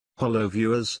Hello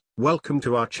viewers, welcome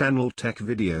to our channel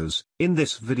TechVideos. In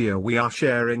this video we are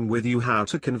sharing with you how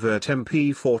to convert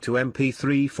Mp4 to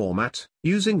Mp3 format,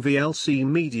 using VLC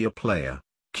media player.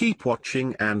 Keep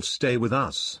watching and stay with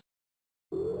us.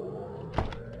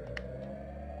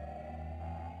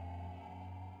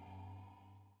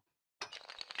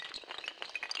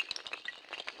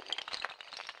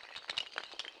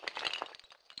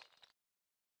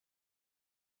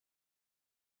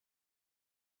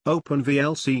 Open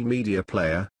VLC media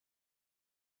player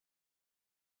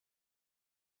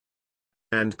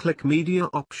and click media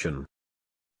option.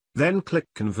 Then click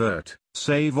convert,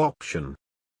 save option.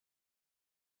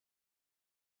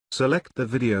 Select the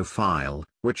video file,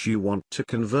 which you want to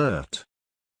convert.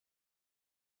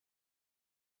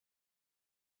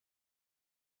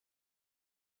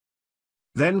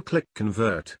 Then click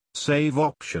convert, save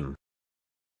option.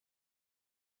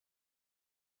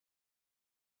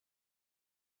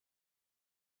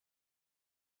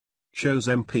 Shows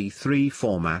Mp3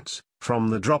 format, from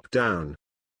the drop-down.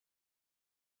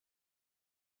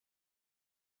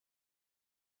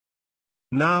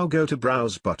 Now go to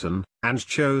Browse button, and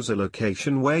choose a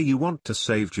location where you want to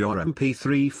save your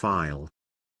Mp3 file.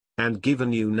 And give a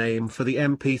new name for the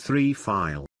Mp3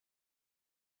 file.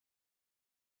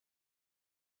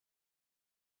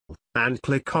 And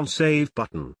click on Save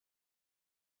button.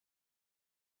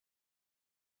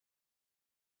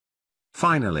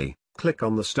 Finally, click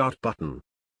on the Start button.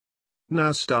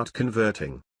 Now start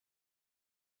converting.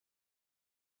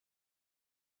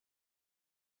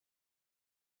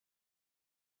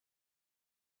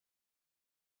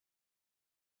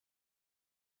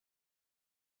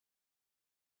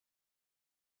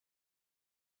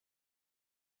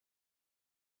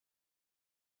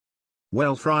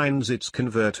 Well friends, it's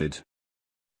converted.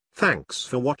 Thanks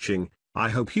for watching. I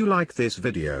hope you like this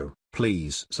video.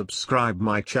 Please subscribe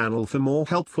my channel for more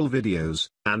helpful videos,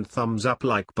 and thumbs up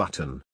like button.